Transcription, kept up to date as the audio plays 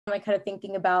I kind of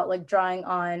thinking about like drawing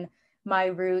on my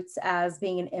roots as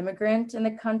being an immigrant in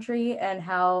the country and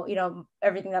how,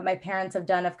 everything that my parents have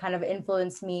done have kind of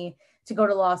influenced me to go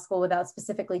to law school without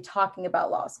specifically talking about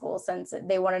law school since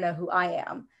they want to know who I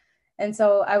am. And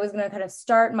so I was going to kind of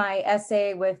start my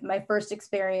essay with my first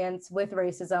experience with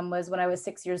racism was when I was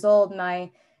 6 years old.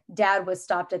 My dad was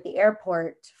stopped at the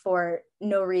airport for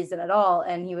no reason at all.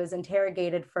 And he was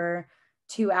interrogated for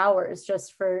 2 hours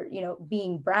just for,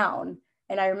 being brown.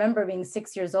 And I remember being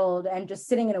 6 years old and just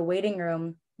sitting in a waiting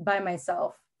room by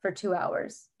myself for 2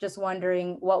 hours, just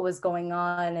wondering what was going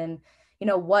on and,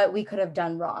 what we could have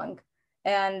done wrong.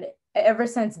 And ever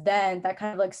since then, that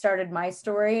kind of like started my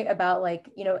story about like,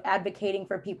 advocating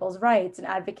for people's rights and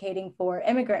advocating for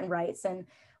immigrant rights. And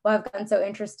why I've gotten so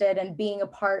interested in being a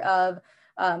part of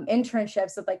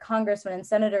internships with like congressmen and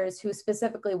senators who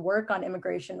specifically work on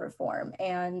immigration reform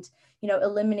and,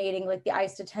 eliminating like the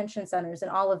ICE detention centers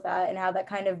and all of that, and how that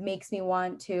kind of makes me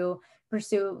want to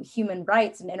pursue human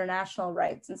rights and international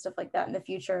rights and stuff like that in the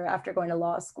future after going to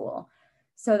law school.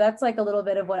 So that's like a little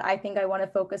bit of what I think I want to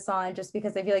focus on, just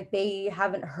because I feel like they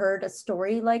haven't heard a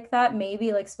story like that,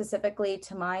 maybe like specifically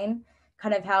to mine,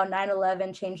 kind of how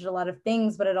 9/11 changed a lot of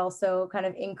things, but it also kind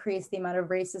of increased the amount of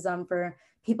racism for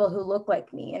people who look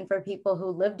like me and for people who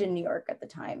lived in New York at the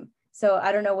time. So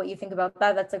I don't know what you think about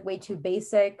that. That's like way too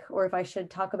basic, or if I should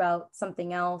talk about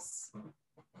something else.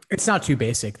 It's not too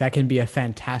basic. That can be a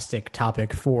fantastic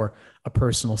topic for a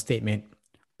personal statement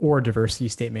or a diversity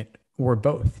statement or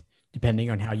both, depending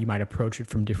on how you might approach it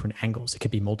from different angles. It could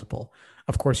be multiple.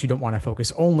 Of course, you don't want to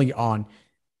focus only on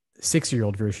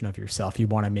 6-year-old version of yourself. You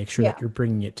want to make sure that you're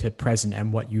bringing it to present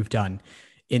and what you've done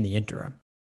in the interim.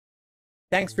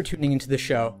 Thanks for tuning into the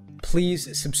show.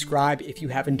 Please subscribe if you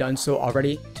haven't done so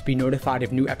already to be notified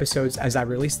of new episodes as I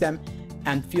release them.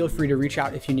 And feel free to reach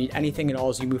out if you need anything at all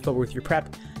as you move forward with your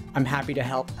prep. I'm happy to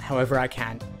help however I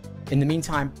can. In the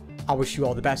meantime, I'll wish you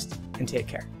all the best and take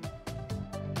care.